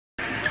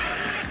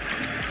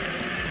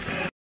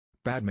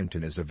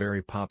Badminton is a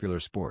very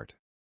popular sport.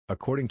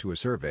 According to a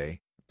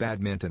survey,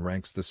 badminton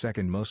ranks the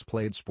second most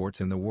played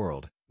sports in the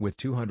world, with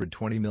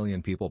 220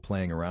 million people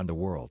playing around the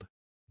world.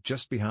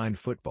 Just behind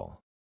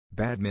football.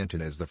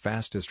 Badminton is the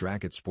fastest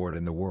racket sport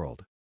in the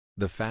world.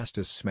 The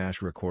fastest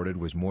smash recorded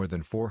was more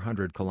than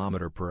 400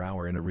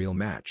 km/h in a real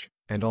match,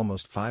 and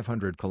almost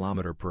 500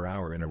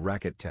 km/h in a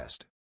racket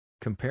test.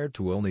 Compared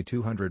to only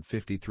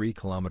 253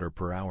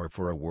 km/h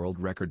for a world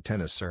record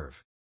tennis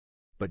serve.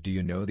 But do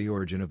you know the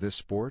origin of this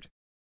sport?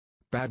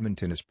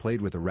 Badminton is played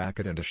with a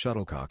racket and a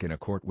shuttlecock in a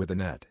court with a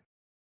net.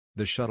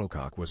 The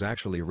shuttlecock was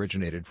actually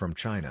originated from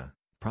China,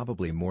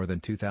 probably more than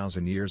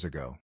 2,000 years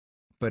ago.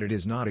 But it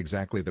is not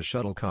exactly the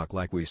shuttlecock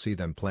like we see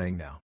them playing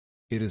now.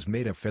 It is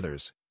made of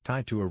feathers,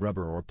 tied to a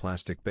rubber or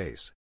plastic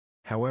base.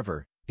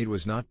 However, it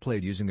was not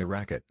played using a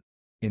racket.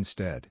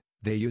 Instead,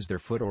 they used their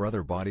foot or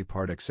other body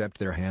part except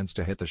their hands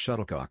to hit the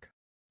shuttlecock.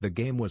 The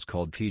game was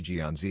called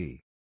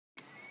Tijianzi.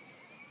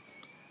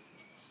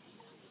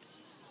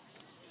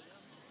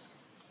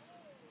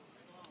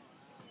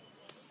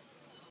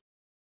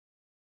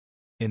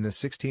 In the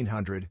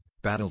 1600s,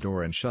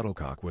 battledore and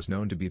shuttlecock was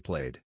known to be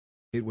played.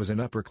 It was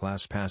an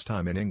upper-class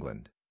pastime in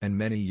England, and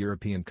many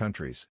European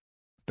countries.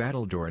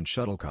 Battledore and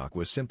shuttlecock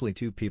was simply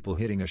two people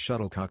hitting a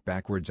shuttlecock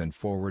backwards and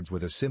forwards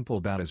with a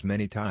simple bat as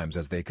many times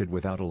as they could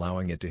without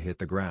allowing it to hit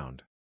the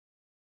ground.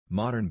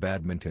 Modern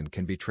badminton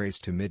can be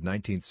traced to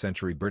mid-19th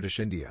century British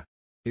India.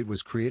 It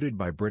was created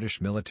by British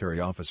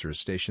military officers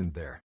stationed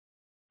there.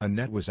 A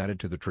net was added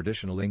to the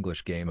traditional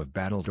English game of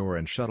battledore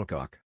and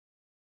shuttlecock.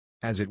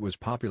 As it was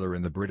popular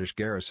in the British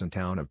garrison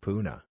town of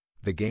Pune,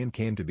 the game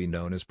came to be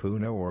known as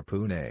Pune or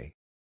Pune.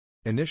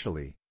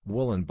 Initially,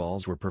 woolen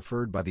balls were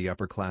preferred by the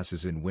upper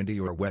classes in windy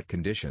or wet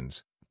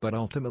conditions, but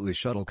ultimately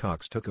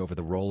shuttlecocks took over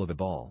the role of a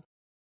ball.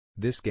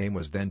 This game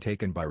was then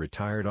taken by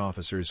retired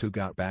officers who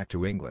got back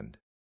to England.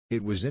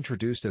 It was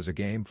introduced as a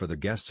game for the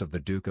guests of the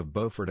Duke of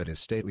Beaufort at his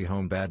stately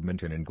home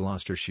Badminton in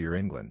Gloucestershire,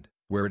 England,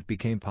 where it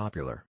became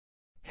popular.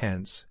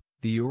 Hence,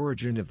 the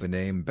origin of the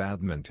name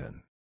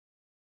badminton.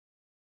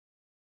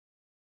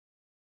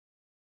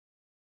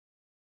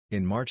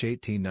 In March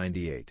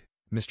 1898,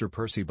 Mr.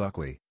 Percy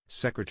Buckley,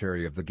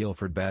 secretary of the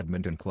Guildford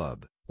Badminton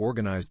Club,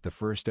 organized the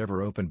first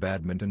ever open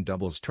badminton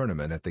doubles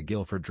tournament at the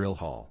Guildford Drill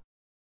Hall.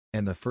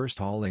 And the first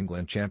All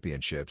England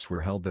Championships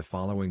were held the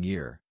following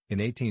year, in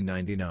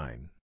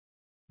 1899.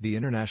 The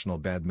International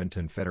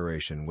Badminton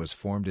Federation was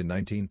formed in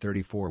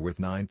 1934 with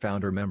 9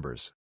 founder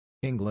members: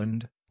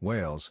 England,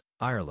 Wales,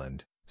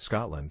 Ireland,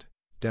 Scotland,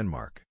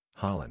 Denmark,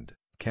 Holland,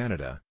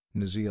 Canada,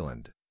 New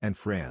Zealand, and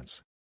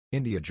France.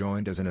 India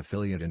joined as an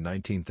affiliate in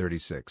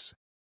 1936.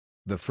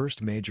 The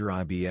first major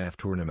IBF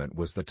tournament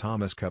was the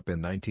Thomas Cup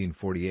in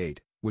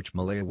 1948, which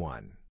Malaya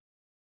won.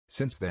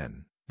 Since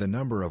then, the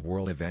number of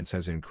world events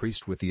has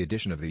increased with the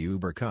addition of the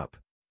Uber Cup,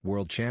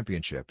 World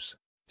Championships,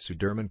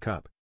 Sudirman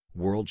Cup,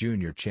 World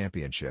Junior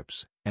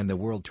Championships, and the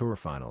World Tour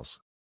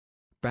Finals.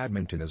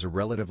 Badminton is a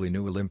relatively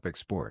new Olympic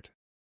sport.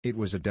 It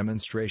was a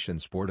demonstration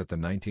sport at the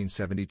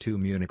 1972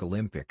 Munich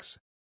Olympics.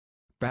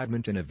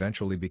 Badminton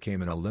eventually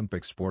became an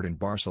Olympic sport in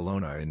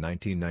Barcelona in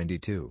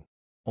 1992.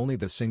 Only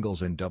the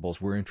singles and doubles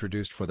were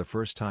introduced for the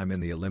first time in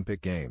the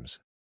Olympic Games.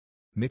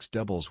 Mixed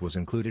doubles was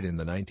included in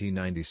the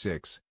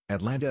 1996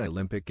 Atlanta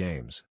Olympic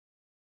Games.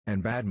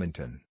 And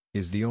badminton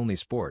is the only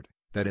sport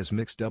that has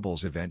mixed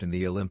doubles event in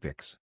the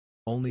Olympics.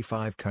 Only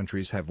 5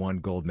 countries have won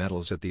gold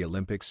medals at the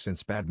Olympics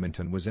since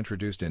badminton was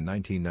introduced in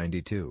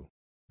 1992.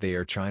 They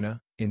are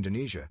China,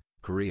 Indonesia,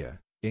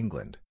 Korea,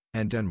 England,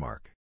 and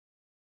Denmark.